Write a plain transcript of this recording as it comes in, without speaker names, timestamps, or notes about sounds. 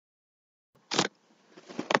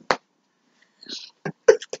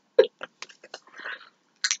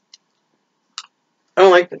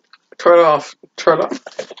don't like it. Turn it off. Turn it off.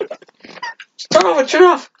 Turn it off. Turn it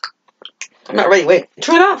off. I'm not ready. Wait.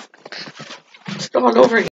 Turn it off. Start all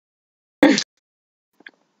over again.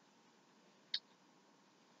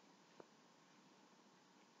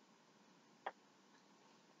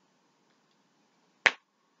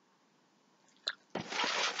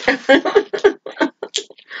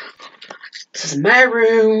 This is my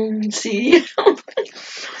room. See?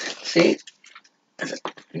 See?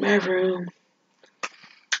 My room.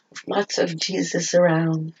 Lots of Jesus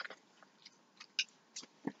around.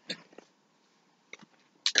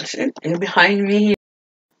 See? You're behind me.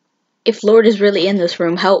 If Lord is really in this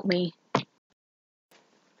room, help me.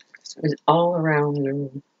 It's all around the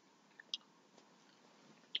room.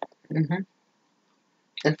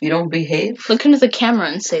 If you don't behave, Look into the camera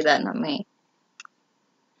and say that, not me.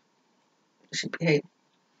 you should behave.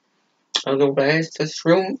 Otherwise, this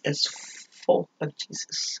room is full of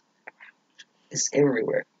Jesus. It's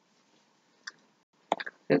everywhere.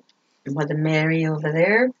 Yep. Mother Mary over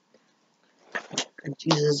there. And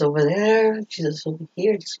Jesus over there. Jesus over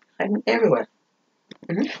here. Just hiding everywhere.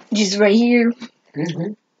 Jesus right here.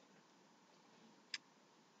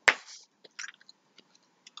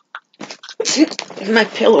 See? My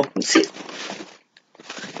pillow. See?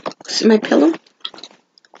 See my pillow?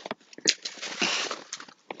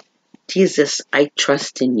 Jesus, I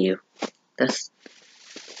trust in you. That's...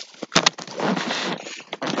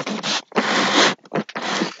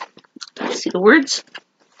 See the words?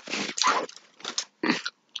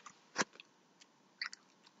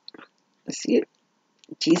 See it?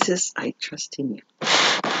 Jesus, I trust in you.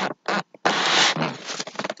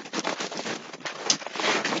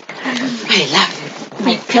 I love you.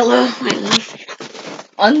 My pillow, I love you.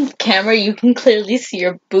 On camera, you can clearly see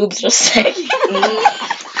your boobs are sagging.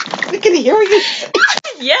 We can hear you.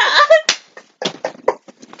 Yeah.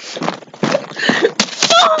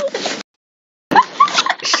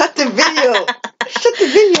 Shut the video. Shut the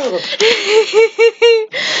video.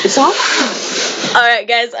 It's off? Alright,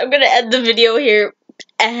 guys, I'm gonna end the video here.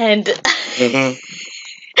 And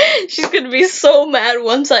she's gonna be so mad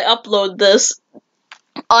once I upload this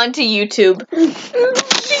onto YouTube.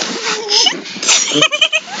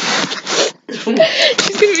 She's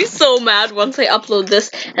gonna be so mad once I upload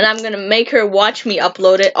this, and I'm gonna make her watch me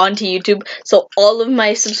upload it onto YouTube so all of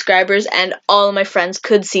my subscribers and all of my friends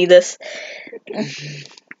could see this.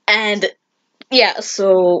 And yeah,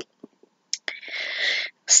 so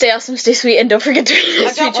stay awesome, stay sweet, and don't forget to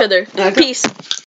read to each other. Peace.